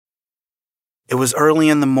It was early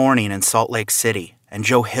in the morning in Salt Lake City, and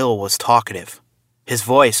Joe Hill was talkative. His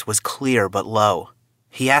voice was clear but low.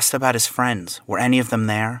 He asked about his friends. Were any of them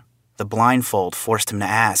there? The blindfold forced him to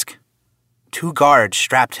ask. 2 guards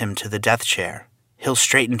strapped him to the death chair. Hill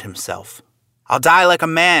straightened himself. "I'll die like a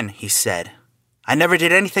man," he said. "I never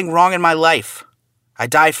did anything wrong in my life. I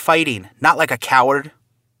died fighting, not like a coward."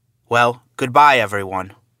 "Well, goodbye,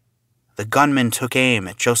 everyone." The gunman took aim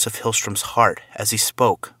at Joseph Hillstrom's heart as he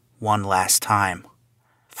spoke one last time.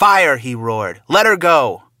 "Fire!" he roared. "Let her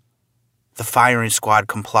go!" The firing squad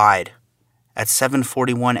complied. At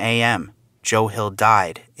 7:41 a.m., Joe Hill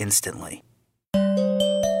died instantly.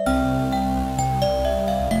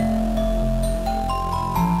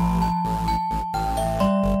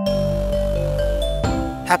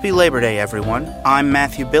 Happy Labor Day, everyone. I'm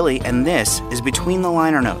Matthew Billy, and this is Between the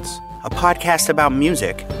Liner Notes, a podcast about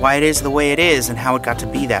music, why it is the way it is, and how it got to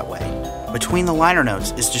be that way. Between the Liner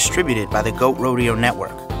Notes is distributed by the Goat Rodeo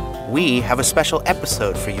Network. We have a special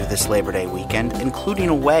episode for you this Labor Day weekend, including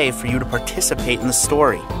a way for you to participate in the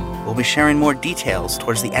story. We'll be sharing more details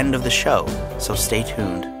towards the end of the show, so stay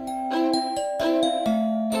tuned.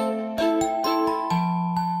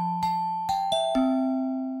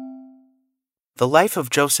 The life of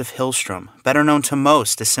Joseph Hillstrom, better known to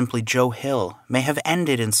most as simply Joe Hill, may have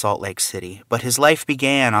ended in Salt Lake City, but his life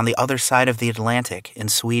began on the other side of the Atlantic in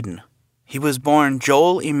Sweden. He was born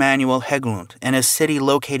Joel Emanuel Hägglund in a city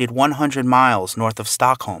located 100 miles north of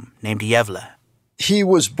Stockholm named Gävle. He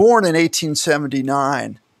was born in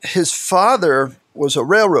 1879. His father was a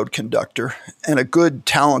railroad conductor and a good,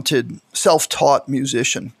 talented, self-taught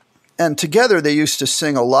musician. And together they used to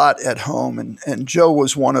sing a lot at home, and Joe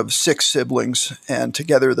was one of 6 siblings, and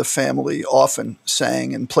together the family often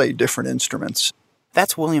sang and played different instruments.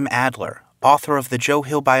 That's William Adler, author of the Joe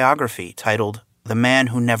Hill biography titled The Man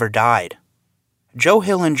Who Never Died. Joe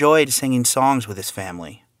Hill enjoyed singing songs with his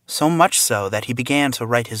family, so much so that he began to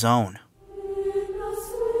write his own.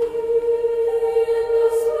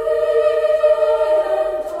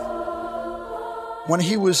 When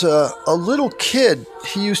he was a little kid,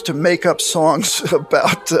 he used to make up songs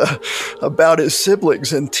about his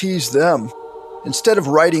siblings and tease them. Instead of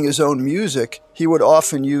writing his own music, he would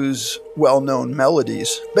often use well-known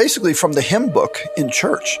melodies, basically from the hymn book in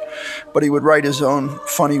church, but he would write his own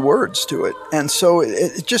funny words to it. And so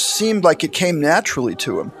it just seemed like it came naturally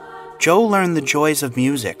to him. Joe learned the joys of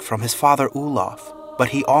music from his father Olof, but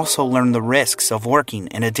he also learned the risks of working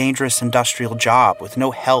in a dangerous industrial job with no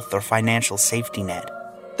health or financial safety net.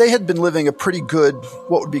 They had been living a pretty good,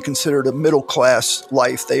 what would be considered a middle-class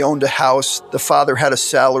life. They owned a house. The father had a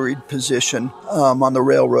salaried position on the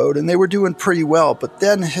railroad, and they were doing pretty well. But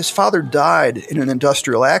then his father died in an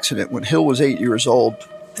industrial accident when Hill was 8 years old,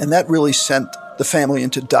 and that really sent the family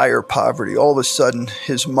into dire poverty. All of a sudden,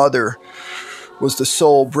 his mother was the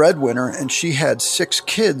sole breadwinner, and she had 6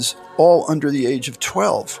 kids, all under the age of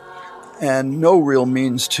 12, and no real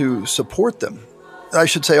means to support them. I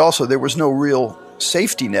should say also there was no real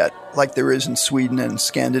safety net like there is in Sweden and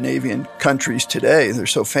Scandinavian countries today. They're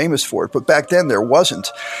so famous for it, but back then there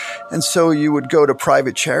wasn't. And so you would go to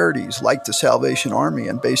private charities like the Salvation Army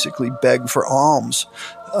and basically beg for alms.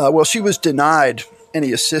 Well, she was denied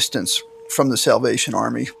any assistance from the Salvation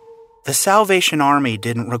Army. The Salvation Army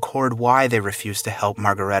didn't record why they refused to help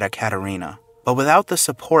Margareta Katarina. But without the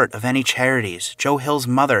support of any charities, Joe Hill's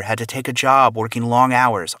mother had to take a job working long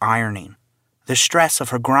hours ironing. The stress of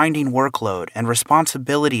her grinding workload and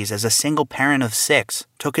responsibilities as a single parent of 6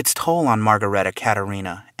 took its toll on Margareta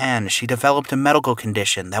Katarina, and she developed a medical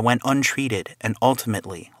condition that went untreated and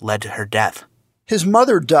ultimately led to her death. His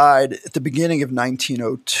mother died at the beginning of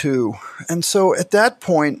 1902, and so at that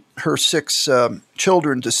point, her 6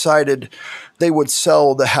 children decided they would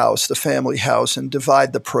sell the house, the family house, and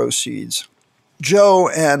divide the proceeds. Joe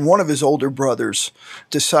and one of his older brothers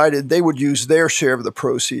decided they would use their share of the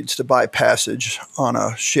proceeds to buy passage on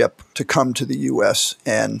a ship to come to the U.S.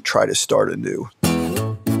 and try to start anew.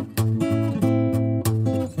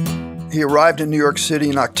 He arrived in New York City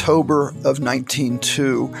in October of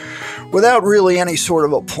 1902 without really any sort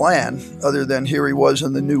of a plan other than here he was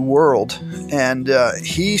in the new world. And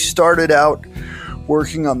he started out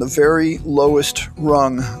working on the very lowest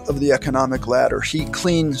rung of the economic ladder. He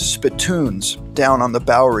cleaned spittoons down on the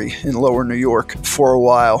Bowery in lower New York for a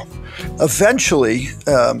while. Eventually,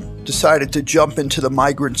 decided to jump into the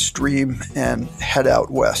migrant stream and head out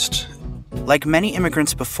west. Like many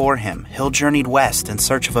immigrants before him, Hill journeyed west in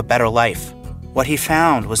search of a better life. What he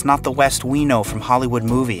found was not the West we know from Hollywood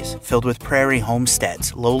movies, filled with prairie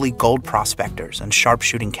homesteads, lowly gold prospectors, and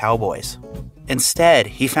sharpshooting cowboys. Instead,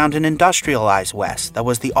 he found an industrialized West that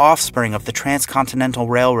was the offspring of the Transcontinental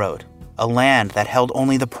Railroad, a land that held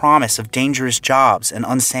only the promise of dangerous jobs and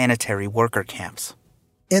unsanitary worker camps.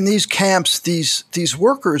 In these camps, these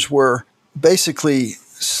workers were basically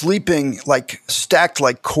sleeping stacked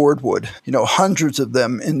like cordwood, hundreds of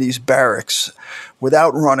them in these barracks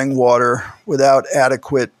without running water, without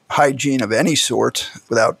adequate hygiene of any sort,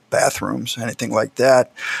 without bathrooms, anything like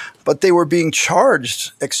that. But they were being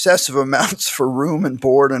charged excessive amounts for room and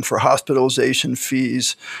board and for hospitalization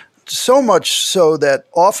fees. So much so that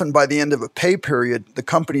often by the end of a pay period, the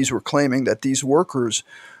companies were claiming that these workers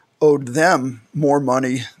owed them more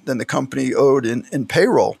money than the company owed in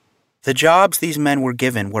payroll. The jobs these men were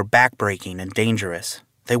given were backbreaking and dangerous.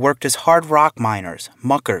 They worked as hard rock miners,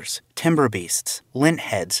 muckers, timber beasts, lint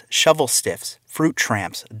heads, shovel stiffs, fruit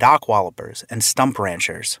tramps, dock wallopers, and stump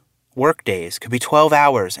ranchers. Work days could be 12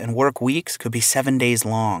 hours and work weeks could be 7 days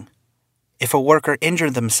long. If a worker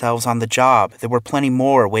injured themselves on the job, there were plenty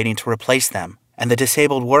more waiting to replace them, and the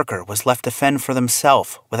disabled worker was left to fend for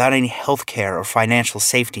themselves without any health care or financial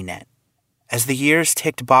safety net. As the years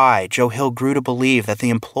ticked by, Joe Hill grew to believe that the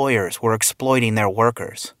employers were exploiting their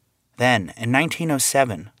workers. Then, in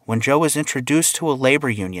 1907, when Joe was introduced to a labor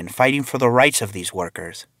union fighting for the rights of these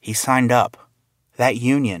workers, he signed up. That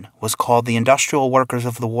union was called the Industrial Workers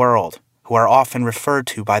of the World, who are often referred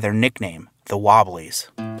to by their nickname, the Wobblies.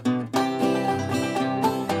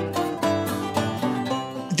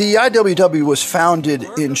 The IWW was founded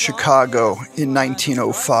in Chicago in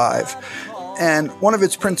 1905. And one of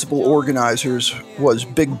its principal organizers was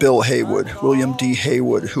Big Bill Haywood, William D.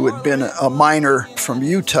 Haywood, who had been a miner from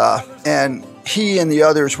Utah. And he and the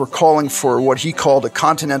others were calling for what he called a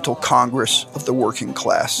Continental Congress of the working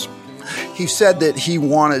class. He said that he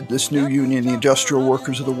wanted this new union, the Industrial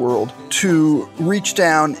Workers of the World, to reach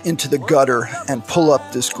down into the gutter and pull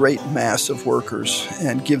up this great mass of workers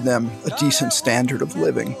and give them a decent standard of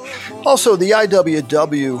living. Also, the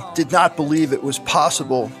IWW did not believe it was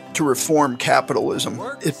possible to reform capitalism.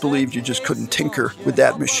 It believed you just couldn't tinker with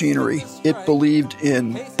that machinery. It believed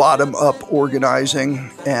in bottom-up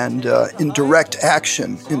organizing and in direct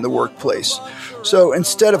action in the workplace. So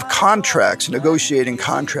instead of contracts, negotiating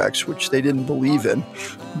contracts, which they didn't believe in,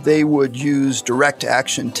 they would use direct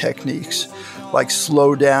action techniques like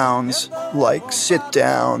slowdowns, like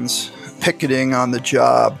sit-downs, picketing on the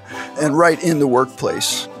job, and right in the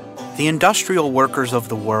workplace. The Industrial Workers of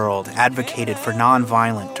the World advocated for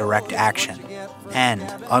nonviolent direct action. And,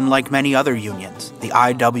 unlike many other unions, the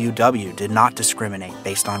IWW did not discriminate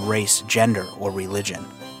based on race, gender, or religion.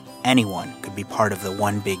 Anyone could be part of the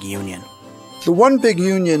One Big Union. The One Big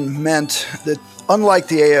Union meant that, unlike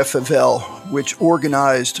the AFL, which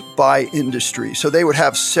organized by industry, so they would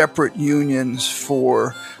have separate unions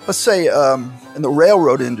for, let's say, in the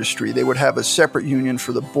railroad industry, they would have a separate union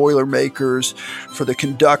for the boilermakers, for the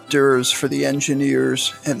conductors, for the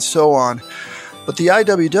engineers, and so on. But the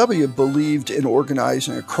IWW believed in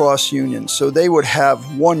organizing across unions, so they would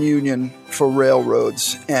have one union for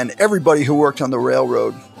railroads, and everybody who worked on the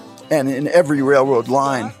railroad and in every railroad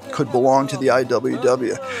line could belong to the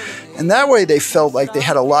IWW. And that way they felt like they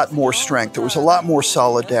had a lot more strength. There was a lot more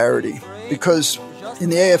solidarity because in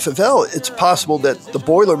the AFL, it's possible that the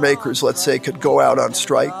Boilermakers, let's say, could go out on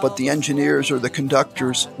strike, but the engineers or the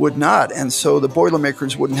conductors would not. And so the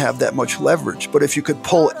Boilermakers wouldn't have that much leverage. But if you could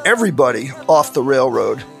pull everybody off the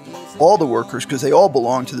railroad, all the workers, because they all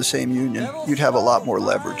belong to the same union, you'd have a lot more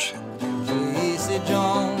leverage.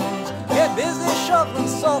 Get busy shoveling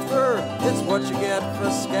sulfur. It's what you get for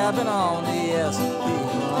scabbing on the SP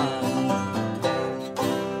line.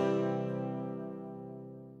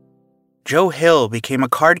 Joe Hill became a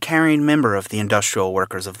card-carrying member of the Industrial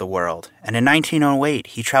Workers of the World, and in 1908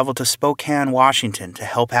 he traveled to Spokane, Washington to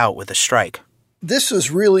help out with a strike. This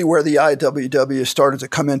is really where the IWW started to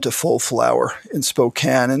come into full flower in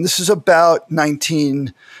Spokane, and this is about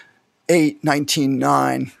 1908,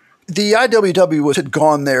 1909. The IWW had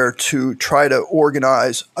gone there to try to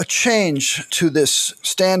organize a change to this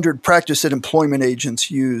standard practice that employment agents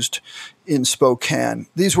used in Spokane.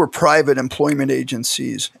 These were private employment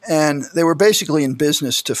agencies, and they were basically in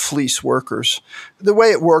business to fleece workers. The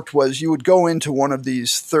way it worked was you would go into one of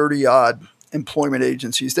these 30-odd employment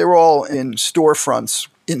agencies. They were all in storefronts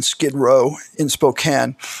in Skid Row in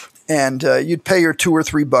Spokane, and you'd pay your $2 or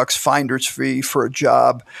 $3 finder's fee for a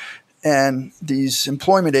job. And these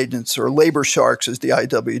employment agents, or labor sharks as the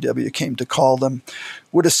IWW came to call them,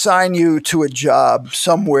 would assign you to a job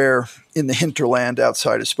somewhere in the hinterland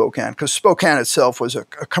outside of Spokane, because Spokane itself was a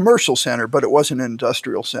commercial center, but it wasn't an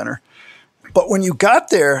industrial center. But when you got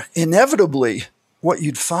there, inevitably, what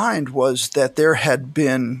you'd find was that there had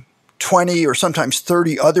been 20 or sometimes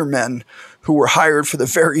 30 other men who were hired for the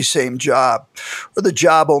very same job, or the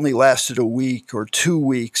job only lasted a week or 2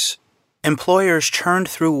 weeks. Employers churned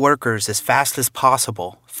through workers as fast as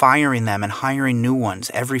possible, firing them and hiring new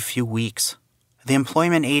ones every few weeks. The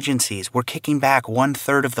employment agencies were kicking back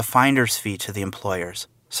 1/3 of the finder's fee to the employers,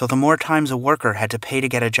 so the more times a worker had to pay to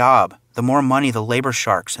get a job, the more money the labor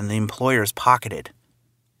sharks and the employers pocketed.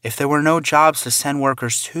 If there were no jobs to send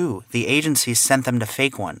workers to, the agencies sent them to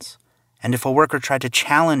fake ones. And if a worker tried to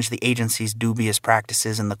challenge the agency's dubious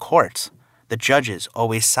practices in the courts, the judges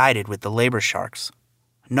always sided with the labor sharks.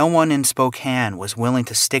 No one in Spokane was willing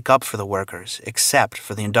to stick up for the workers except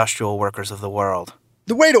for the industrial workers of the world.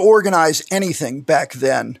 The way to organize anything back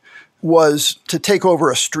then was to take over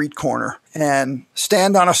a street corner and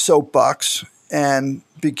stand on a soapbox and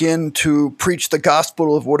begin to preach the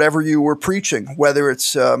gospel of whatever you were preaching, whether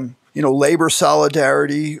it's labor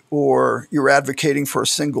solidarity, or you're advocating for a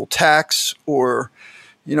single tax, or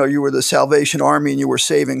you were the Salvation Army and you were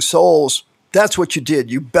saving souls. That's what you did.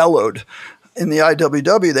 You bellowed. In the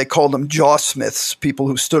IWW, they called them jawsmiths, people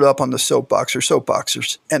who stood up on the soapbox or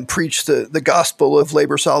soapboxers and preached the gospel of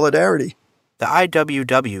labor solidarity. The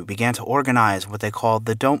IWW began to organize what they called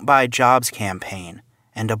the Don't Buy Jobs campaign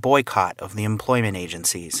and a boycott of the employment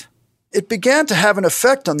agencies. It began to have an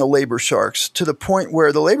effect on the labor sharks, to the point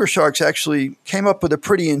where the labor sharks actually came up with a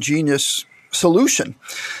pretty ingenious solution.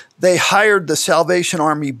 They hired the Salvation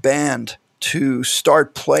Army band to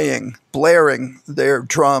start blaring their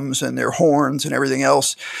drums and their horns and everything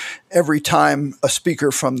else every time a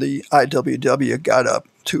speaker from the IWW got up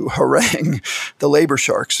to harangue the labor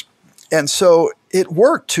sharks. And so it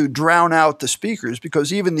worked to drown out the speakers,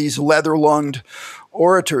 because even these leather-lunged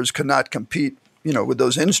orators could not compete, with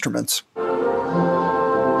those instruments.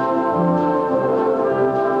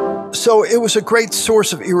 So it was a great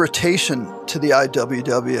source of irritation to the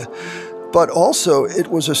IWW, but also it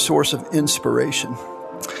was a source of inspiration.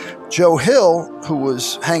 Joe Hill, who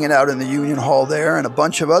was hanging out in the Union Hall there, and a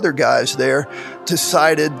bunch of other guys there,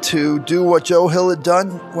 decided to do what Joe Hill had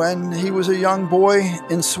done when he was a young boy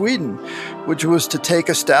in Sweden, which was to take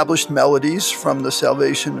established melodies from the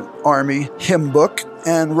Salvation Army hymn book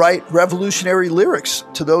and write revolutionary lyrics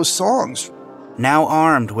to those songs. Now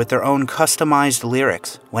armed with their own customized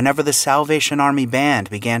lyrics, whenever the Salvation Army band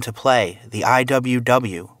began to play, the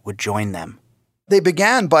IWW would join them. They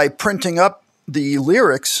began by printing up the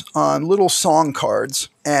lyrics on little song cards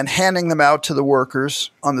and handing them out to the workers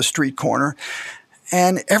on the street corner,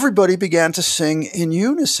 and everybody began to sing in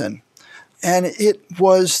unison. And it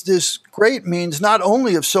was this great means not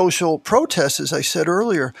only of social protest, as I said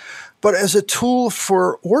earlier, but as a tool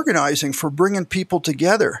for organizing, for bringing people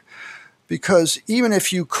together. Because even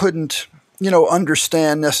if you couldn't,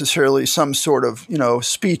 understand necessarily some sort of,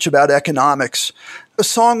 speech about economics, the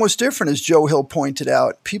song was different, as Joe Hill pointed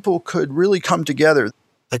out. People could really come together.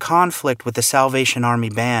 The conflict with the Salvation Army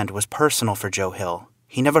band was personal for Joe Hill.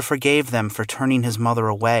 He never forgave them for turning his mother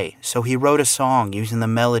away, so he wrote a song using the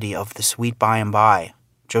melody of The Sweet By and By.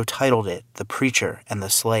 Joe titled it The Preacher and the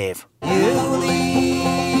Slave. You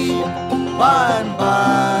lead by and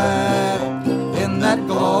by in that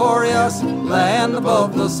glorious land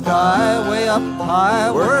above the sky, way up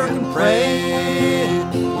high, work and pray,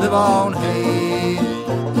 live on hay,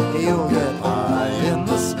 you'll get high in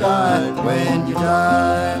the sky when you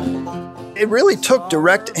die. It really took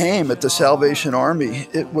direct aim at the Salvation Army.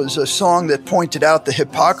 It was a song that pointed out the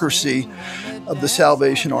hypocrisy of the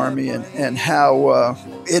Salvation Army and how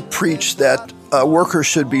it preached that workers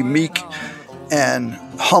should be meek and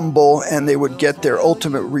humble, and they would get their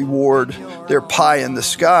ultimate reward, their pie in the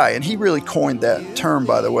sky. And he really coined that term,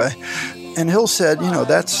 by the way. And Hill said,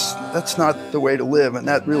 that's not the way to live, and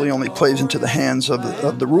that really only plays into the hands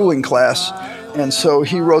of the ruling class. And so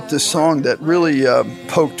he wrote this song that really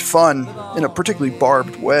poked fun in a particularly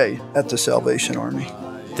barbed way at the Salvation Army.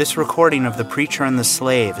 This recording of The Preacher and the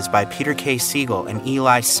Slave is by Peter K. Siegel and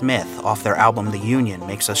Eli Smith off their album The Union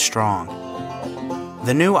Makes Us Strong.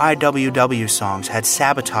 The new IWW songs had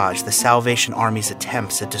sabotaged the Salvation Army's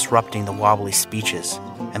attempts at disrupting the wobbly speeches,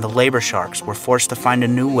 and the labor sharks were forced to find a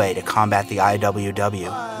new way to combat the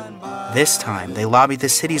IWW. This time, they lobbied the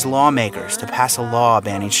city's lawmakers to pass a law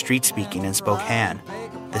banning street speaking in Spokane.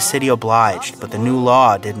 The city obliged, but the new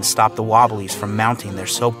law didn't stop the Wobblies from mounting their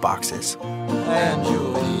soapboxes. And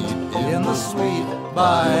you'll eat in the sweet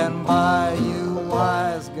by and by, you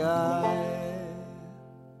wise guy.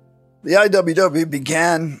 The IWW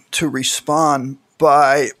began to respond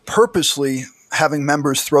by purposely having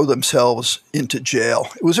members throw themselves into jail.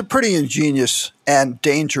 It was a pretty ingenious and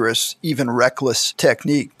dangerous, even reckless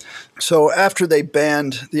technique. So after they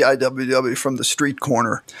banned the IWW from the street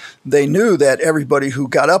corner, they knew that everybody who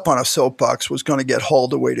got up on a soapbox was going to get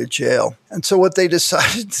hauled away to jail. And so what they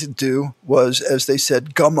decided to do was, as they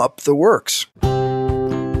said, gum up the works.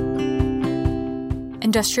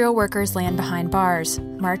 Industrial workers land behind bars,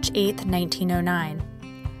 March 8, 1909.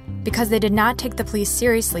 Because they did not take the police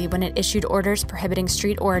seriously when it issued orders prohibiting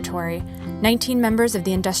street oratory, 19 members of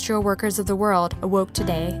the Industrial Workers of the World awoke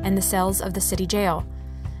today in the cells of the city jail.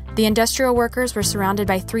 The industrial workers were surrounded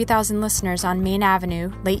by 3,000 listeners on Main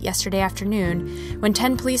Avenue late yesterday afternoon when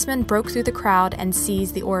 10 policemen broke through the crowd and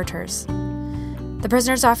seized the orators. The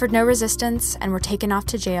prisoners offered no resistance and were taken off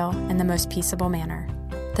to jail in the most peaceable manner.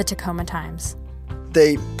 The Tacoma Times.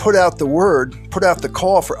 They put out the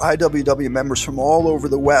call for IWW members from all over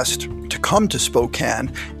the West to come to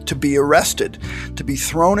Spokane, to be arrested, to be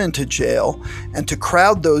thrown into jail, and to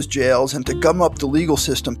crowd those jails and to gum up the legal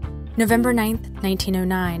system. November 9th,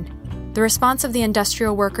 1909. The response of the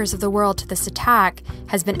industrial workers of the world to this attack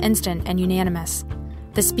has been instant and unanimous.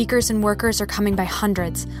 The speakers and workers are coming by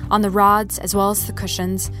hundreds, on the rods as well as the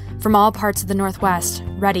cushions, from all parts of the Northwest,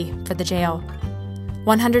 ready for the jail.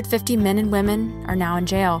 150 men and women are now in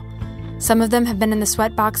jail. Some of them have been in the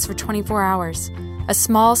sweat box for 24 hours. A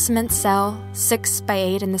small cement cell, 6 by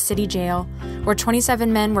 8 in the city jail, where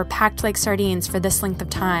 27 men were packed like sardines for this length of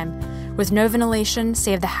time, with no ventilation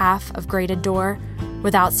save the half of grated door,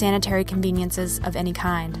 without sanitary conveniences of any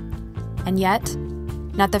kind. And yet,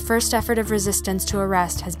 not the first effort of resistance to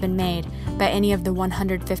arrest has been made by any of the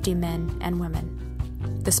 150 men and women.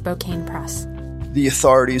 The Spokane Press. The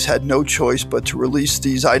authorities had no choice but to release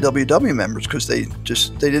these IWW members because they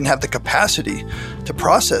didn't have the capacity to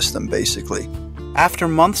process them, basically. After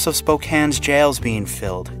months of Spokane's jails being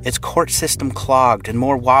filled, its court system clogged and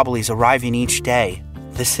more wobblies arriving each day,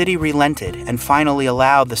 the city relented and finally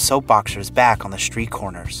allowed the soapboxers back on the street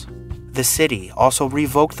corners. The city also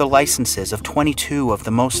revoked the licenses of 22 of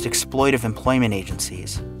the most exploitive employment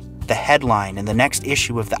agencies. The headline in the next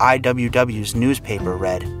issue of the IWW's newspaper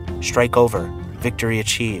read, "Strike over. Victory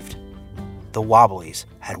achieved." The Wobblies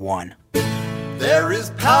had won. There is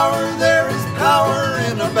power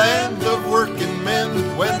in a band of working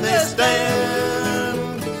men when they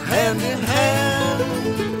stand hand in hand.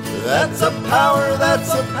 That's a power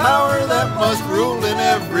that must rule in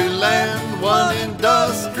every land. One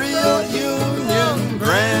industrial union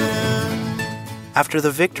grand. After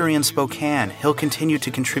the victory in Spokane, Hill continued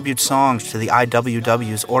to contribute songs to the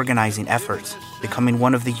IWW's organizing efforts, becoming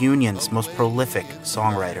one of the union's most prolific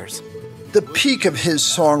songwriters. The peak of his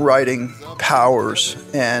songwriting powers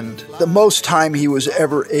and the most time he was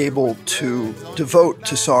ever able to devote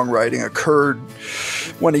to songwriting occurred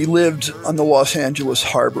when he lived on the Los Angeles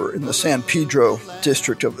Harbor in the San Pedro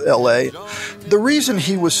district of L.A. The reason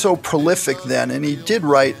he was so prolific then, and he did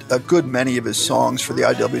write a good many of his songs for the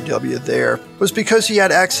IWW there, was because he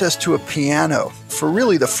had access to a piano for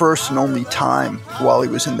really the first and only time while he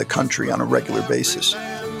was in the country on a regular basis.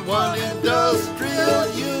 One industrial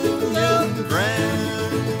union grand.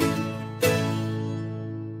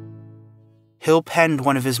 Hill penned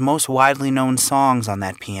one of his most widely known songs on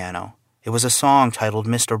that piano. It was a song titled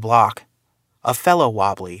Mr. Block. A fellow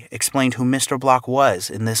Wobbly explained who Mr. Block was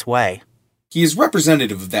in this way. He is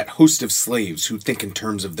representative of that host of slaves who think in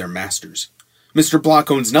terms of their masters. Mr.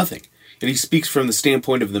 Block owns nothing, and he speaks from the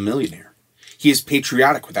standpoint of the millionaire. He is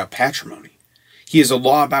patriotic without patrimony. He is a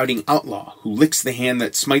law-abiding outlaw who licks the hand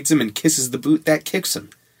that smites him and kisses the boot that kicks him.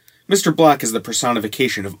 Mr. Block is the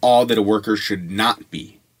personification of all that a worker should not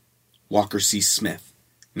be. Walker C. Smith,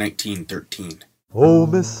 1913. Oh,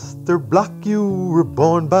 Mr. Block, you were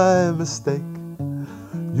born by mistake.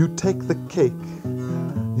 You take the cake,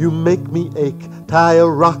 you make me ache. Tie a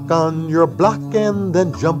rock on your block and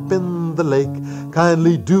then jump in the lake.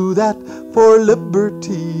 Kindly do that for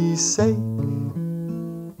liberty's sake.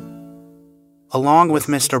 Along with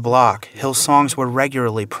Mr. Block, Hill's songs were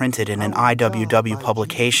regularly printed in an IWW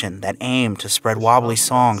publication that aimed to spread Wobbly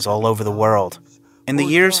songs all over the world. In the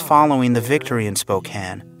years following the victory in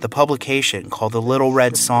Spokane, the publication, called the Little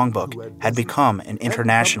Red Songbook, had become an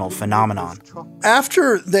international phenomenon.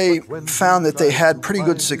 After they found that they had pretty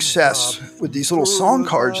good success with these little song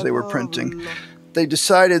cards they were printing, they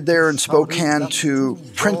decided there in Spokane to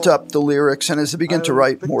print up the lyrics and as they began to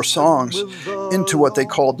write more songs into what they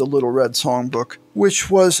called the Little Red Songbook, which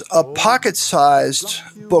was a pocket-sized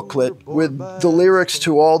booklet with the lyrics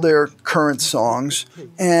to all their current songs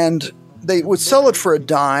and They would sell it for a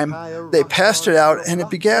dime. They passed it out, and it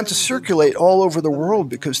began to circulate all over the world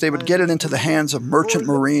because they would get it into the hands of merchant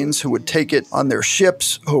marines who would take it on their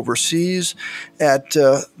ships overseas at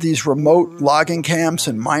these remote logging camps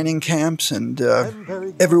and mining camps and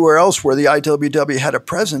everywhere else where the IWW had a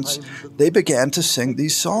presence. They began to sing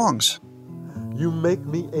these songs. You make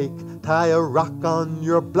me ache, tie a rock on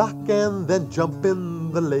your block and then jump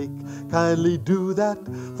in the lake. Kindly do that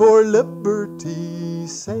for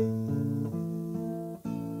liberty's sake.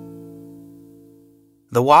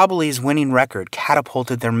 The Wobblies' winning record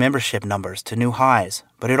catapulted their membership numbers to new highs,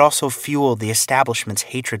 but it also fueled the establishment's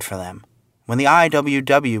hatred for them. When the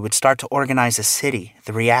IWW would start to organize a city,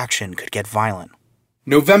 the reaction could get violent.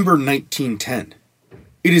 November 1910.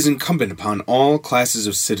 It is incumbent upon all classes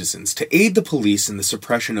of citizens to aid the police in the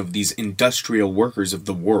suppression of these industrial workers of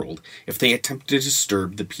the world if they attempt to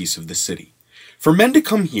disturb the peace of the city. For men to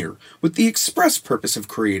come here with the express purpose of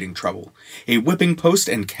creating trouble, a whipping post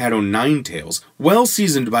and cat o' nine tails, well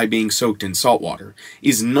seasoned by being soaked in salt water,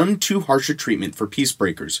 is none too harsh a treatment for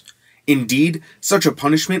peacebreakers. Indeed, such a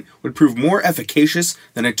punishment would prove more efficacious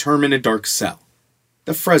than a term in a dark cell.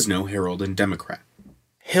 The Fresno Herald and Democrat.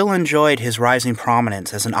 Hill enjoyed his rising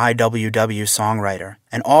prominence as an IWW songwriter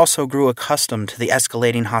and also grew accustomed to the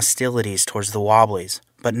escalating hostilities towards the Wobblies,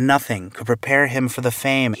 but nothing could prepare him for the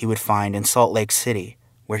fame he would find in Salt Lake City,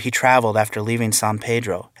 where he traveled after leaving San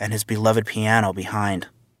Pedro and his beloved piano behind.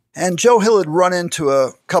 And Joe Hill had run into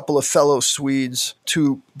a couple of fellow Swedes,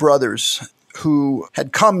 two brothers, who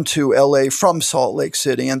had come to L.A. from Salt Lake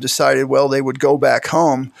City and decided, well, they would go back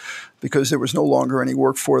home because there was no longer any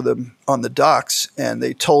work for them on the docks. And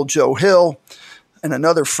they told Joe Hill and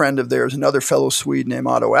another friend of theirs, another fellow Swede named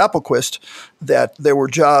Otto Appelquist, that there were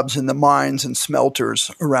jobs in the mines and smelters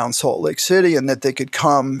around Salt Lake City and that they could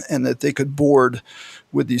come and that they could board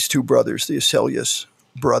with these two brothers, the Eselius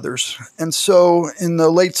brothers. And so in the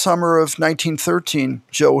late summer of 1913,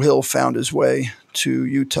 Joe Hill found his way to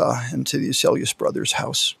Utah and to the Eselius brothers'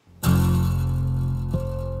 house.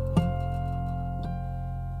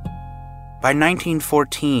 By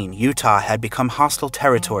 1914, Utah had become hostile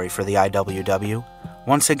territory for the IWW.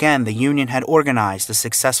 Once again, the union had organized a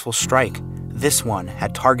successful strike. This one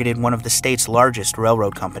had targeted one of the state's largest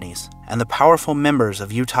railroad companies, and the powerful members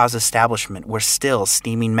of Utah's establishment were still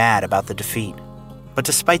steaming mad about the defeat. But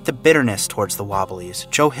despite the bitterness towards the Wobblies,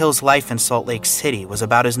 Joe Hill's life in Salt Lake City was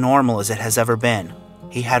about as normal as it has ever been.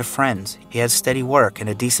 He had friends, he had steady work, and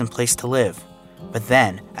a decent place to live. But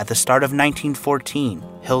then, at the start of 1914,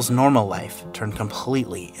 Hill's normal life turned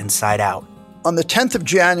completely inside out. On the 10th of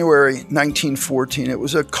January, 1914, it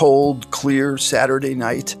was a cold, clear Saturday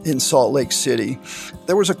night in Salt Lake City.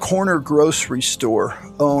 There was a corner grocery store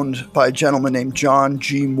owned by a gentleman named John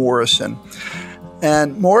G. Morrison.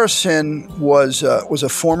 And Morrison was a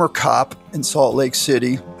former cop in Salt Lake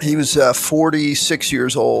City. He was 46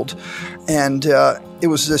 years old. And it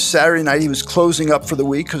was this Saturday night. He was closing up for the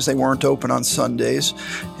week because they weren't open on Sundays.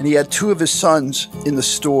 And he had two of his sons in the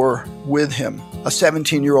store with him, a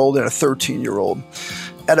 17-year-old and a 13-year-old.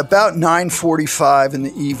 At about 9:45 in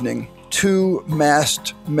the evening, two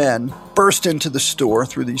masked men burst into the store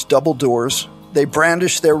through these double doors. They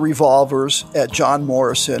brandished their revolvers at John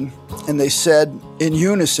Morrison, and they said in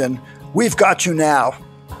unison, "We've got you now,"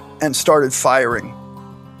 and started firing.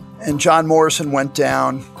 And John Morrison went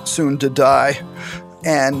down, soon to die.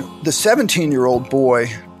 And the 17-year-old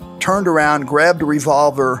boy turned around, grabbed a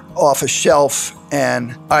revolver off a shelf,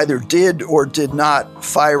 and either did or did not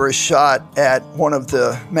fire a shot at one of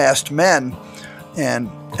the masked men. And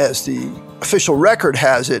as the official record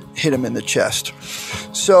has it, hit him in the chest.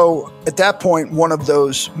 So at that point, one of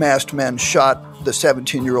those masked men shot the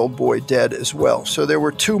 17-year-old boy dead as well. So there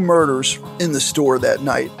were two murders in the store that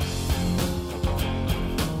night.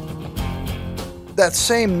 That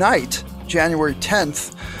same night, January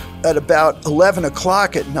 10th, at about 11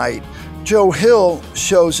 o'clock at night, Joe Hill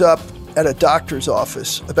shows up at a doctor's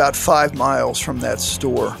office about 5 miles from that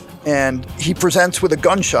store, and he presents with a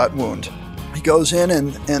gunshot wound. He goes in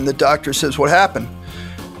and the doctor says, "What happened?"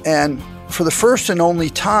 And for the first and only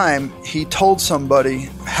time, he told somebody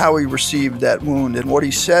how he received that wound. And what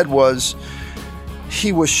he said was,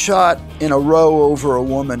 he was shot in a row over a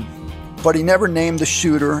woman. But he never named the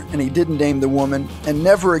shooter, and he didn't name the woman, and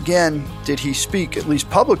never again did he speak, at least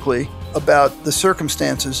publicly, about the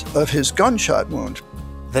circumstances of his gunshot wound.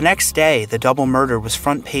 The next day, the double murder was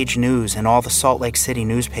front-page news in all the Salt Lake City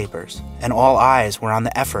newspapers, and all eyes were on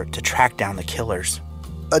the effort to track down the killers.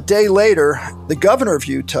 A day later, the governor of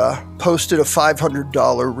Utah posted a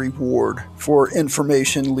 $500 reward for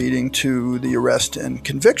information leading to the arrest and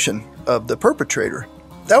conviction of the perpetrator.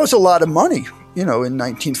 That was a lot of money in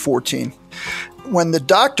 1914. When the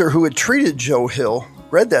doctor who had treated Joe Hill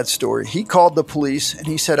read that story, he called the police and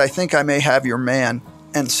he said, "I think I may have your man,"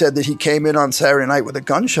 and said that he came in on Saturday night with a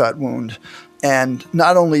gunshot wound. And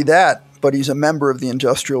not only that, but he's a member of the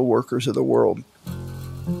Industrial Workers of the World.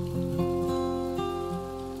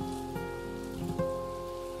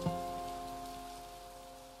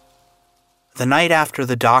 The night after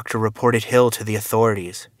the doctor reported Hill to the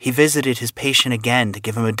authorities, he visited his patient again to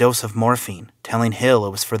give him a dose of morphine, telling Hill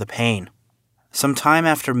it was for the pain. Some time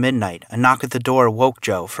after midnight, a knock at the door woke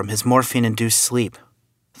Joe from his morphine-induced sleep.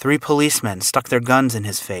 3 policemen stuck their guns in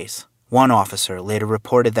his face. One officer later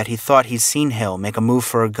reported that he thought he'd seen Hill make a move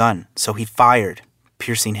for a gun, so he fired,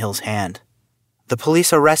 piercing Hill's hand. The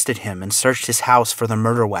police arrested him and searched his house for the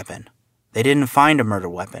murder weapon. They didn't find a murder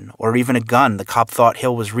weapon, or even a gun the cop thought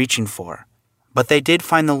Hill was reaching for. But they did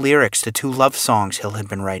find the lyrics to 2 love songs Hill had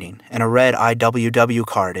been writing and a red IWW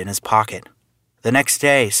card in his pocket. The next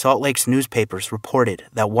day, Salt Lake's newspapers reported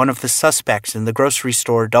that one of the suspects in the grocery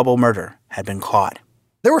store double murder had been caught.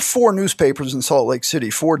 There were 4 newspapers in Salt Lake City,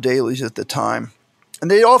 4 dailies at the time, and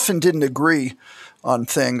they often didn't agree on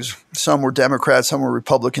things. Some were Democrat, some were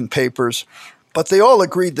Republican papers, but they all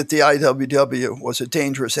agreed that the IWW was a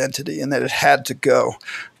dangerous entity and that it had to go.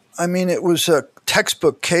 I mean, it was a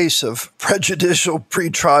textbook case of prejudicial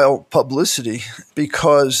pretrial publicity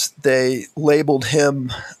because they labeled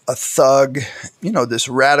him a thug, this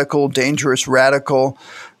radical, dangerous radical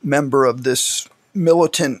member of this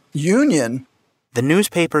militant union. The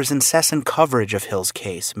newspaper's incessant coverage of Hill's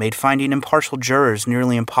case made finding impartial jurors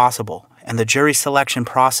nearly impossible, and the jury selection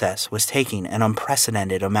process was taking an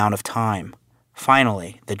unprecedented amount of time.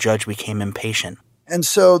 Finally, the judge became impatient. And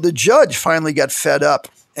so the judge finally got fed up.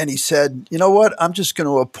 And he said, "You know what? I'm just going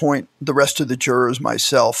to appoint the rest of the jurors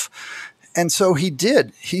myself." And so he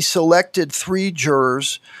did. He selected 3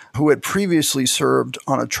 jurors who had previously served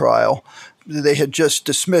on a trial. They had just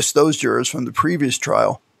dismissed those jurors from the previous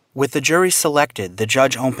trial. With the jury selected, the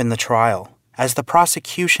judge opened the trial. As the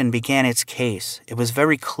prosecution began its case, it was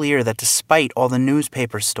very clear that despite all the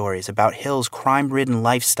newspaper stories about Hill's crime-ridden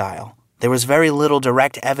lifestyle, there was very little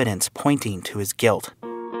direct evidence pointing to his guilt.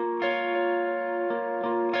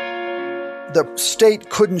 The state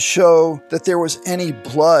couldn't show that there was any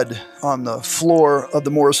blood on the floor of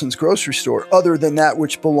the Morrison's grocery store other than that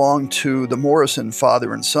which belonged to the Morrison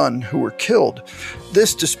father and son who were killed.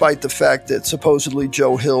 This despite the fact that supposedly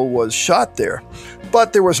Joe Hill was shot there.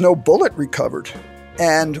 But there was no bullet recovered.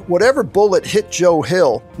 And whatever bullet hit Joe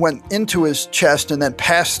Hill went into his chest and then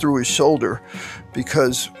passed through his shoulder,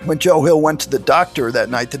 because when Joe Hill went to the doctor that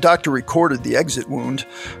night, the doctor recorded the exit wound.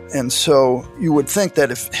 And so you would think that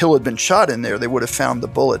if Hill had been shot in there, they would have found the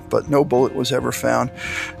bullet, but no bullet was ever found.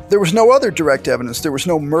 There was no other direct evidence. There was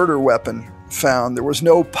no murder weapon found. There was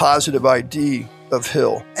no positive ID of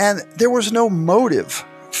Hill. And there was no motive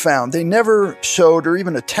found. They never showed or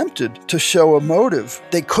even attempted to show a motive.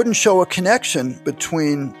 They couldn't show a connection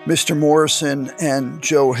between Mr. Morrison and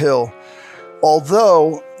Joe Hill,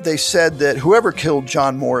 although they said that whoever killed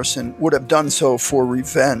John Morrison would have done so for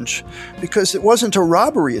revenge, because it wasn't a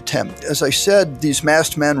robbery attempt. As I said, these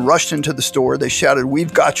masked men rushed into the store, they shouted,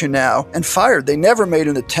 "We've got you now," and fired. They never made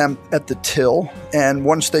an attempt at the till, and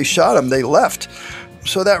once they shot him, they left.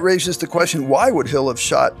 So that raises the question, why would Hill have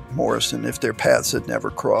shot Morrison if their paths had never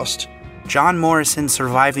crossed? John Morrison's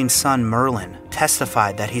surviving son, Merlin,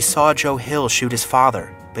 testified that he saw Joe Hill shoot his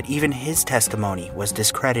father, but even his testimony was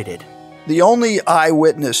discredited. The only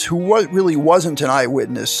eyewitness who really wasn't an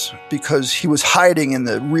eyewitness because he was hiding in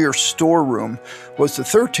the rear storeroom was the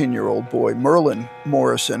 13-year-old boy, Merlin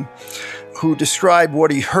Morrison, who described what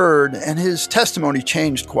he heard, and his testimony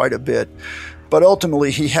changed quite a bit. But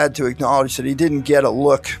ultimately, he had to acknowledge that he didn't get a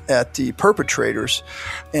look at the perpetrators,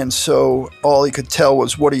 and so all he could tell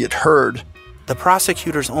was what he had heard. The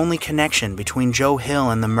prosecutor's only connection between Joe Hill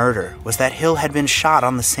and the murder was that Hill had been shot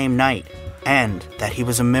on the same night, and that he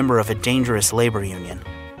was a member of a dangerous labor union.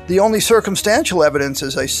 The only circumstantial evidence,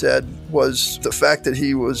 as I said, was the fact that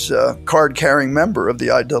he was a card-carrying member of the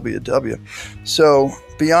IWW. So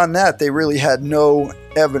beyond that, they really had no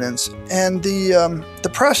evidence. And the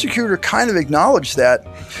prosecutor kind of acknowledged that.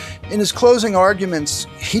 In his closing arguments,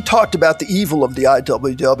 he talked about the evil of the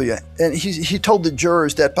IWW, and he told the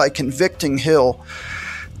jurors that by convicting Hill,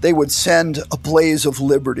 they would send a blaze of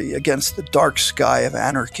liberty against the dark sky of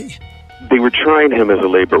anarchy. They were trying him as a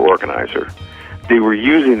labor organizer. They were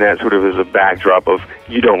using that sort of as a backdrop of,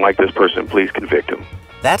 you don't like this person, please convict him.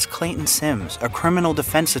 That's Clayton Sims, a criminal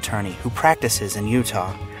defense attorney who practices in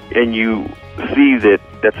Utah. And you see that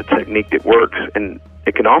that's a technique that works, and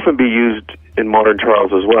it can often be used in modern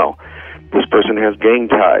trials as well. This person has gang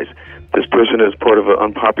ties. This person is part of an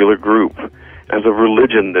unpopular group, has a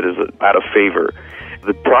religion that is out of favor.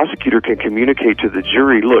 The prosecutor can communicate to the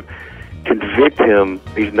jury, look, convict him.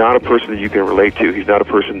 He's not a person that you can relate to. He's not a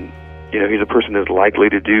person, he's a person that's likely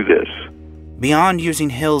to do this. Beyond using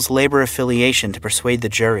Hill's labor affiliation to persuade the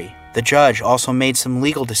jury, the judge also made some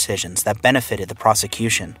legal decisions that benefited the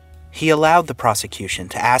prosecution. He allowed the prosecution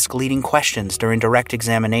to ask leading questions during direct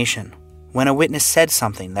examination. When a witness said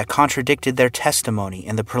something that contradicted their testimony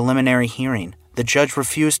in the preliminary hearing, the judge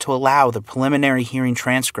refused to allow the preliminary hearing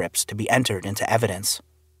transcripts to be entered into evidence.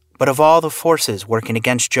 But of all the forces working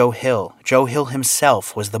against Joe Hill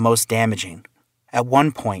himself was the most damaging. At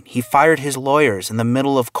one point, he fired his lawyers in the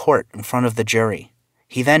middle of court in front of the jury.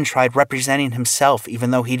 He then tried representing himself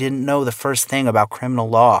even though he didn't know the first thing about criminal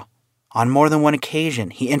law. On more than one occasion,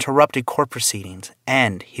 he interrupted court proceedings,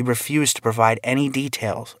 and he refused to provide any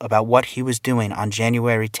details about what he was doing on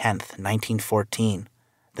January 10th, 1914,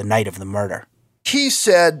 the night of the murder. He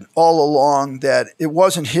said all along that it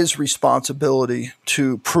wasn't his responsibility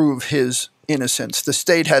to prove his innocence. The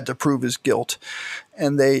state had to prove his guilt,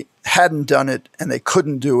 and they hadn't done it, and they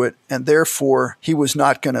couldn't do it, and therefore he was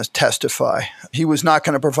not going to testify. He was not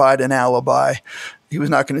going to provide an alibi. He was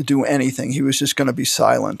not going to do anything. He was just going to be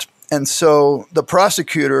silent. And so the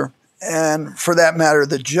prosecutor, and for that matter,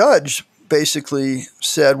 the judge, basically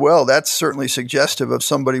said, well, that's certainly suggestive of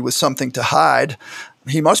somebody with something to hide.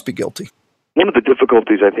 He must be guilty. One of the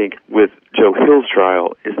difficulties, I think, with Joe Hill's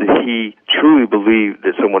trial is that he truly believed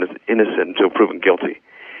that someone is innocent until proven guilty.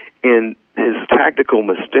 And his tactical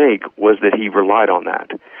mistake was that he relied on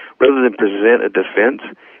that. Rather than present a defense,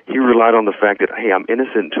 he relied on the fact that, hey, I'm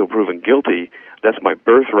innocent until proven guilty. That's my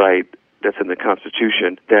birthright. That's in the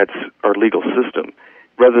Constitution. That's our legal system.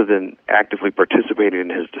 Rather than actively participating in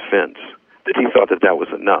his defense, that he thought that was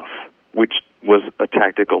enough, which was a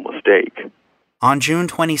tactical mistake. On June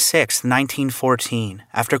 26, 1914,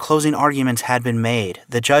 after closing arguments had been made,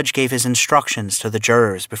 the judge gave his instructions to the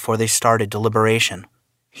jurors before they started deliberation.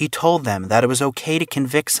 He told them that it was okay to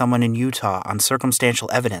convict someone in Utah on circumstantial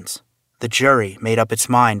evidence. The jury made up its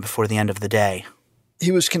mind before the end of the day.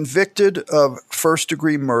 He was convicted of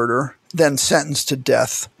first-degree murder, then sentenced to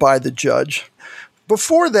death by the judge.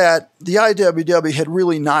 Before that, the IWW had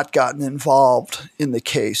really not gotten involved in the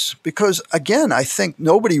case because, again, I think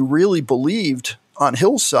nobody really believed on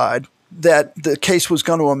Hill's side that the case was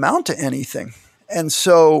going to amount to anything. And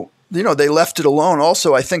so, they left it alone.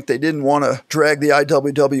 Also, I think they didn't want to drag the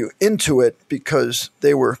IWW into it because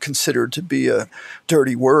they were considered to be a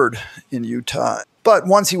dirty word in Utah. But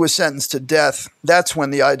once he was sentenced to death, that's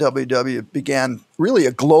when the IWW began really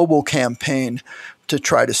a global campaign to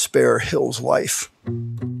try to spare Hill's life.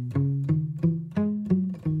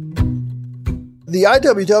 The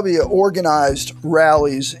IWW organized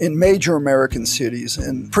rallies in major American cities.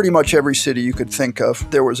 In pretty much every city you could think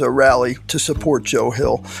of, there was a rally to support Joe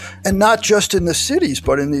Hill. And not just in the cities,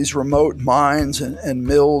 but in these remote mines and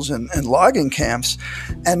mills and logging camps.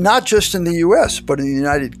 And not just in the U.S., but in the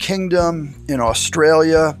United Kingdom, in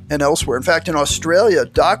Australia, and elsewhere. In fact, in Australia,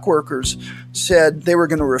 dock workers said they were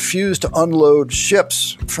going to refuse to unload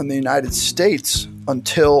ships from the United States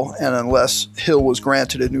until and unless Hill was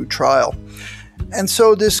granted a new trial. And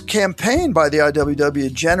so this campaign by the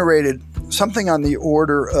IWW generated something on the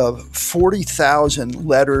order of 40,000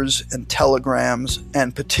 letters and telegrams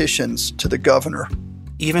and petitions to the governor.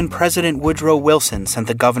 Even President Woodrow Wilson sent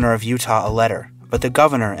the governor of Utah a letter, but the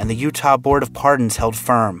governor and the Utah Board of Pardons held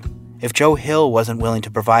firm. If Joe Hill wasn't willing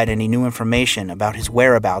to provide any new information about his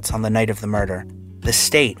whereabouts on the night of the murder, the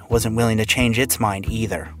state wasn't willing to change its mind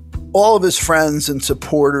either. All of his friends and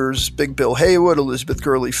supporters, Big Bill Haywood, Elizabeth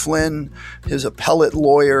Gurley Flynn, his appellate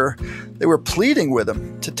lawyer, they were pleading with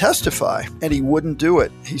him to testify, and he wouldn't do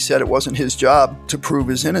it. He said it wasn't his job to prove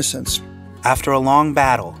his innocence. After a long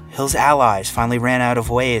battle, Hill's allies finally ran out of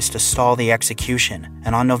ways to stall the execution,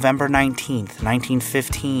 and on November 19,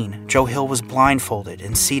 1915, Joe Hill was blindfolded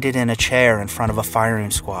and seated in a chair in front of a firing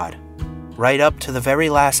squad. Right up to the very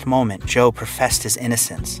last moment, Joe professed his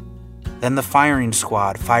innocence. Then the firing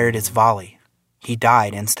squad fired its volley. He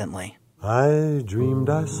died instantly. I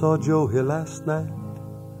dreamed I saw Joe Hill last night,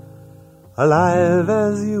 alive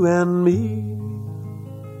as you and me.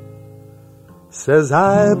 Says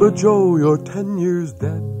I, but Joe, you're 10 years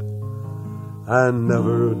dead. I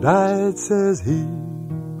never died, says he.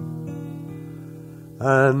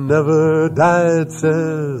 I never died,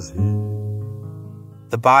 says he.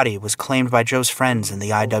 The body was claimed by Joe's friends in the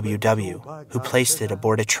IWW, who placed it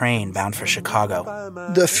aboard a train bound for Chicago.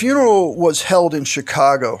 The funeral was held in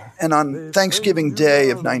Chicago, and on Thanksgiving Day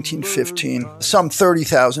of 1915, some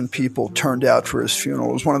 30,000 people turned out for his funeral.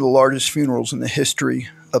 It was one of the largest funerals in the history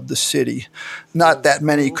of the city. Not that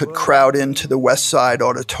many could crowd into the West Side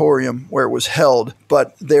Auditorium where it was held,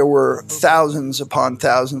 but there were thousands upon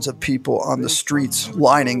thousands of people on the streets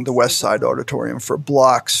lining the West Side Auditorium for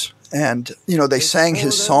blocks. And, they sang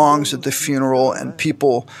his songs at the funeral, and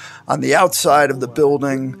people on the outside of the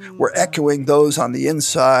building were echoing those on the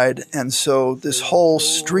inside. And so this whole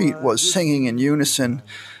street was singing in unison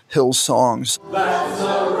Hill's songs.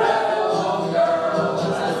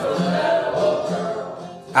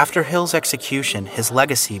 After Hill's execution, his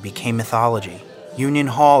legacy became mythology. Union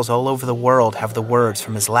halls all over the world have the words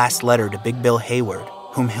from his last letter to Big Bill Hayward,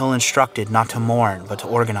 whom Hill instructed not to mourn but to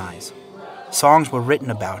organize. Songs were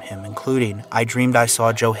written about him, including I Dreamed I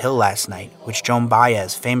Saw Joe Hill Last Night, which Joan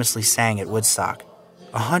Baez famously sang at Woodstock.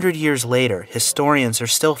 100 years later, historians are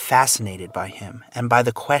still fascinated by him and by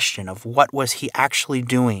the question of what was he actually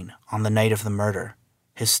doing on the night of the murder.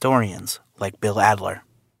 Historians like Bill Adler.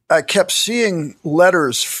 I kept seeing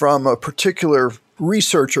letters from a particular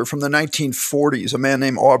researcher from the 1940s, a man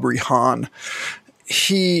named Aubrey Hahn.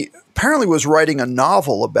 He apparently was writing a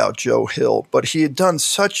novel about Joe Hill, but he had done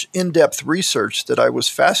such in-depth research that I was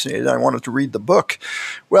fascinated. I wanted to read the book.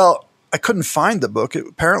 Well, I couldn't find the book. It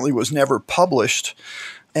apparently was never published.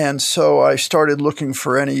 And so I started looking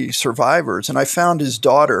for any survivors, and I found his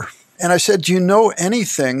daughter. And I said, do you know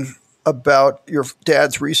anything about your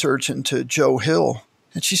dad's research into Joe Hill?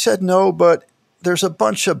 And she said, no, but there's a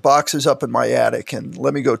bunch of boxes up in my attic, and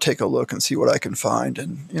let me go take a look and see what I can find.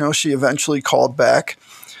 And, she eventually called back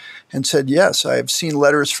and said, yes, I have seen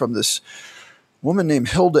letters from this woman named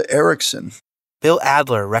Hilda Erickson. Bill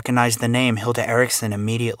Adler recognized the name Hilda Erickson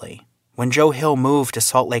immediately. When Joe Hill moved to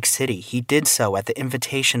Salt Lake City, he did so at the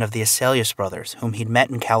invitation of the Azaleas brothers, whom he'd met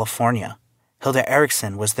in California. Hilda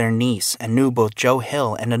Erickson was their niece and knew both Joe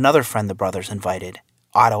Hill and another friend the brothers invited,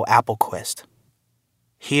 Otto Appelquist.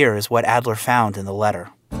 Here is what Adler found in the letter.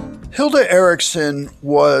 Hilda Erickson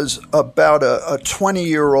was about a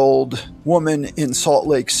 20-year-old woman in Salt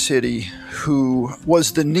Lake City who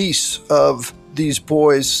was the niece of these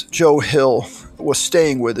boys Joe Hill was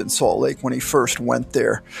staying with in Salt Lake when he first went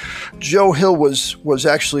there. Joe Hill was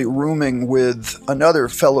actually rooming with another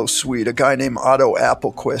fellow Swede, a guy named Otto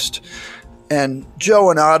Appelquist. And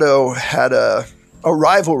Joe and Otto had a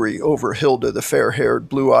rivalry over Hilda, the fair-haired,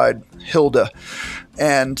 blue-eyed Hilda.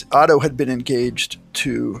 And Otto had been engaged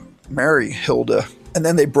to marry Hilda, and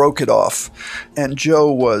then they broke it off. And Joe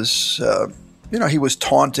was, he was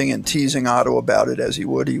taunting and teasing Otto about it as he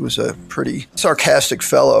would. He was a pretty sarcastic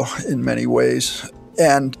fellow in many ways.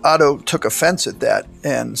 And Otto took offense at that.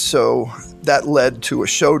 And so that led to a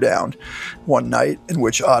showdown one night in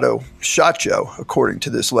which Otto shot Joe, according to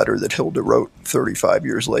this letter that Hilda wrote 35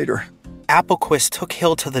 years later. Appelquist took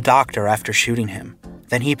Hill to the doctor after shooting him.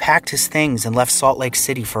 Then he packed his things and left Salt Lake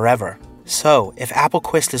City forever. So, if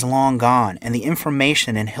Appelquist is long gone and the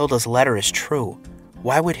information in Hilda's letter is true,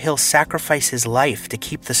 why would Hill sacrifice his life to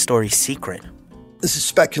keep the story secret? This is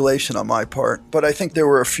speculation on my part, but I think there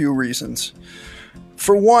were a few reasons.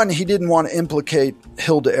 For one, he didn't want to implicate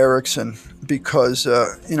Hilda Erickson because,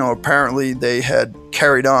 apparently they had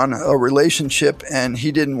carried on a relationship and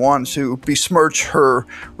he didn't want to besmirch her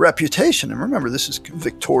reputation. And remember, this is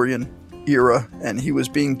Victorian era, and he was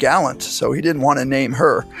being gallant, so he didn't want to name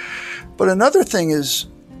her. But another thing is,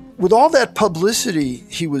 with all that publicity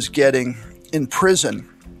he was getting in prison,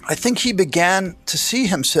 I think he began to see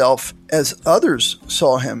himself as others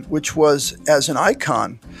saw him, which was as an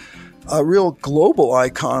icon, a real global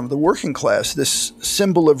icon of the working class, this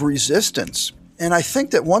symbol of resistance. And I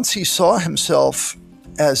think that once he saw himself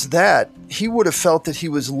as that, he would have felt that he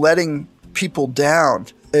was letting people down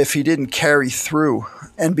if he didn't carry through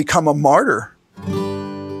and become a martyr.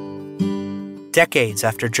 Decades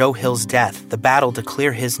after Joe Hill's death, the battle to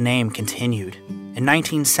clear his name continued. In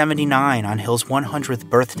 1979, on Hill's 100th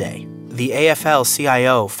birthday, the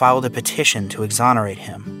AFL-CIO filed a petition to exonerate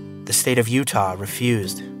him. The state of Utah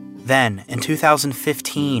refused. Then, in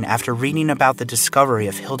 2015, after reading about the discovery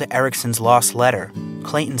of Hilda Erickson's lost letter,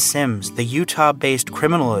 Clayton Sims, the Utah-based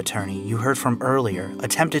criminal attorney you heard from earlier,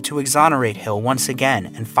 attempted to exonerate Hill once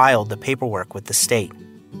again and filed the paperwork with the state.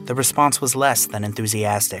 The response was less than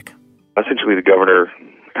enthusiastic. Essentially, the governor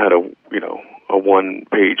had a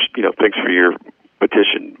one-page, thanks for your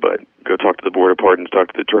petition, but go talk to the Board of Pardons, talk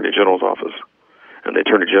to the Attorney General's office. And the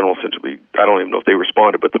Attorney General essentially, I don't even know if they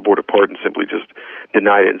responded, but the Board of Pardons simply just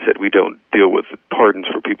denied it and said, we don't deal with pardons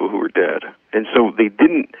for people who are dead. And so they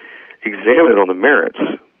didn't examine it on the merits.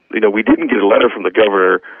 We didn't get a letter from the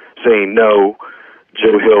governor saying, no,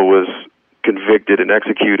 Joe Hill was convicted and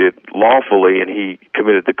executed lawfully and he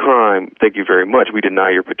committed the crime. Thank you very much. We deny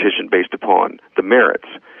your petition based upon the merits.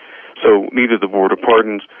 So neither the Board of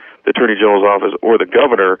Pardons, the Attorney General's office, or the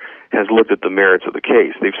governor has looked at the merits of the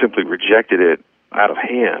case. They've simply rejected it out of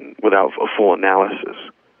hand without a full analysis.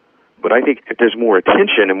 But I think if there's more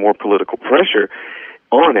attention and more political pressure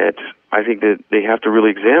on it, I think that they have to really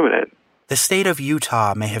examine it. The state of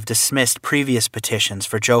Utah may have dismissed previous petitions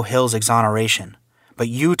for Joe Hill's exoneration, but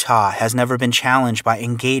Utah has never been challenged by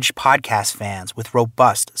engaged podcast fans with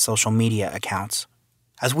robust social media accounts.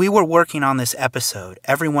 As we were working on this episode,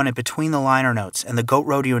 everyone at Between the Liner Notes and the Goat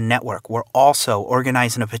Rodeo Network were also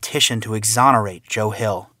organizing a petition to exonerate Joe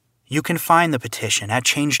Hill. You can find the petition at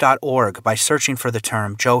change.org by searching for the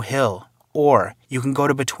term Joe Hill, or you can go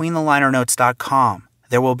to betweenthelinernotes.com.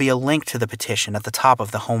 There will be a link to the petition at the top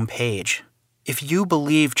of the home page. If you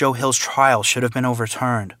believe Joe Hill's trial should have been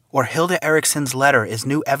overturned, or Hilda Erickson's letter is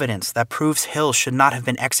new evidence that proves Hill should not have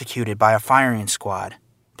been executed by a firing squad,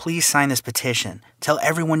 please sign this petition, tell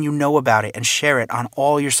everyone you know about it, and share it on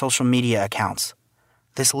all your social media accounts.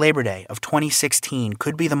 This Labor Day of 2016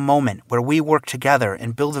 could be the moment where we work together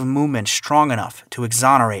and build a movement strong enough to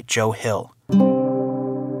exonerate Joe Hill.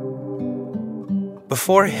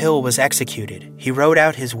 Before Hill was executed, he wrote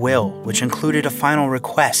out his will, which included a final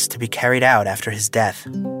request to be carried out after his death.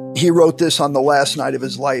 He wrote this on the last night of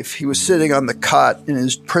his life. He was sitting on the cot in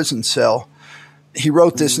his prison cell. He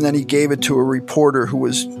wrote this and then he gave it to a reporter who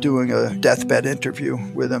was doing a deathbed interview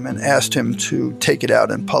with him and asked him to take it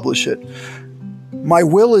out and publish it. My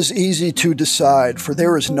will is easy to decide, for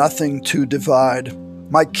there is nothing to divide.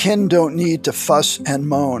 My kin don't need to fuss and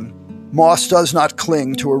moan. Moss does not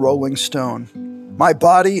cling to a rolling stone. My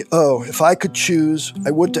body, oh, if I could choose,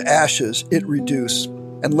 I would to ashes it reduce,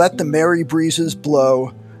 and let the merry breezes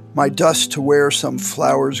blow, my dust to where some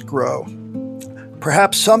flowers grow.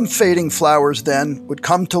 Perhaps some fading flowers then would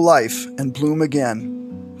come to life and bloom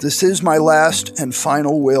again. This is my last and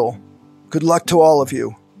final will. Good luck to all of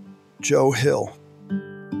you. Joe Hill.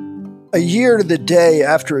 A year to the day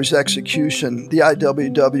after his execution, the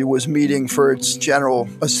IWW was meeting for its General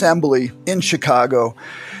Assembly in Chicago,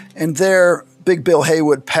 and there Big Bill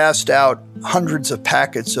Haywood passed out hundreds of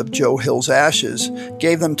packets of Joe Hill's ashes,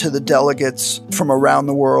 gave them to the delegates from around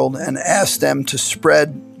the world, and asked them to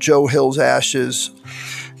spread Joe Hill's ashes.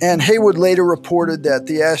 And Haywood later reported that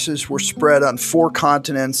the ashes were spread on 4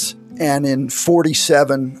 continents and in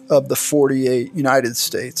 47 of the 48 United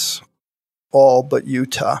States, all but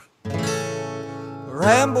Utah.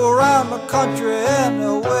 Ramble around the country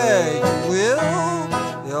anywhere you will.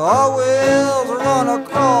 You always run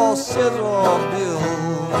across Scissor Bill,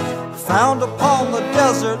 found upon the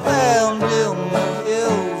desert and in the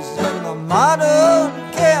hills, in the mining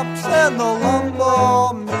camps and the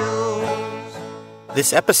lumber mills.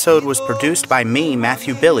 This episode was produced by me,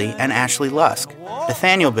 Matthew Billy, and Ashley Lusk.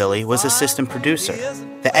 Nathaniel Billy was assistant producer.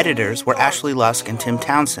 The editors were Ashley Lusk and Tim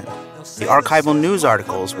Townsend. The archival news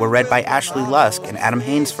articles were read by Ashley Lusk and Adam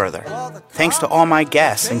Hainsfurther. Thanks to all my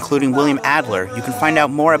guests, including William Adler. You can find out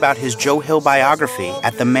more about his Joe Hill biography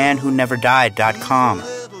at themanwhoneverdIed.com.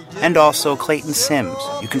 And also Clayton Sims.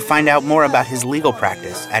 You can find out more about his legal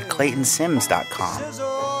practice at claytonsims.com.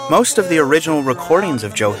 Most of the original recordings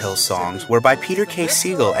of Joe Hill's songs were by Peter K.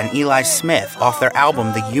 Siegel and Eli Smith off their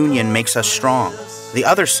album The Union Makes Us Strong. The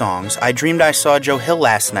other songs, I Dreamed I Saw Joe Hill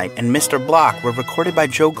Last Night and Mr. Block, were recorded by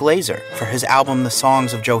Joe Glazer for his album The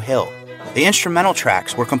Songs of Joe Hill. The instrumental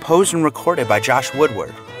tracks were composed and recorded by Josh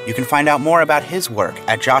Woodward. You can find out more about his work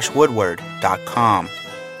at joshwoodward.com.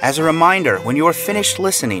 As a reminder, when you are finished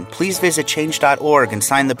listening, please visit change.org and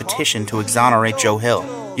sign the petition to exonerate Joe Hill.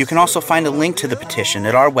 You can also find a link to the petition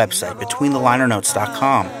at our website,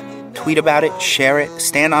 betweenthelinernotes.com. Tweet about it, share it,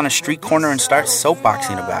 stand on a street corner and start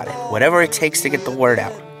soapboxing about it. Whatever it takes to get the word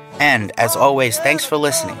out. And, as always, thanks for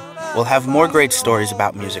listening. We'll have more great stories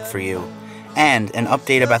about music for you, and an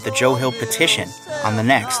update about the Joe Hill petition on the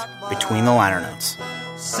next Between the Liner Notes.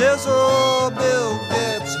 Scissor Bill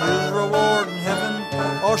gets his reward in heaven.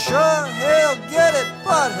 Oh, sure, he'll get it,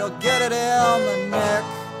 but he'll get it in the neck.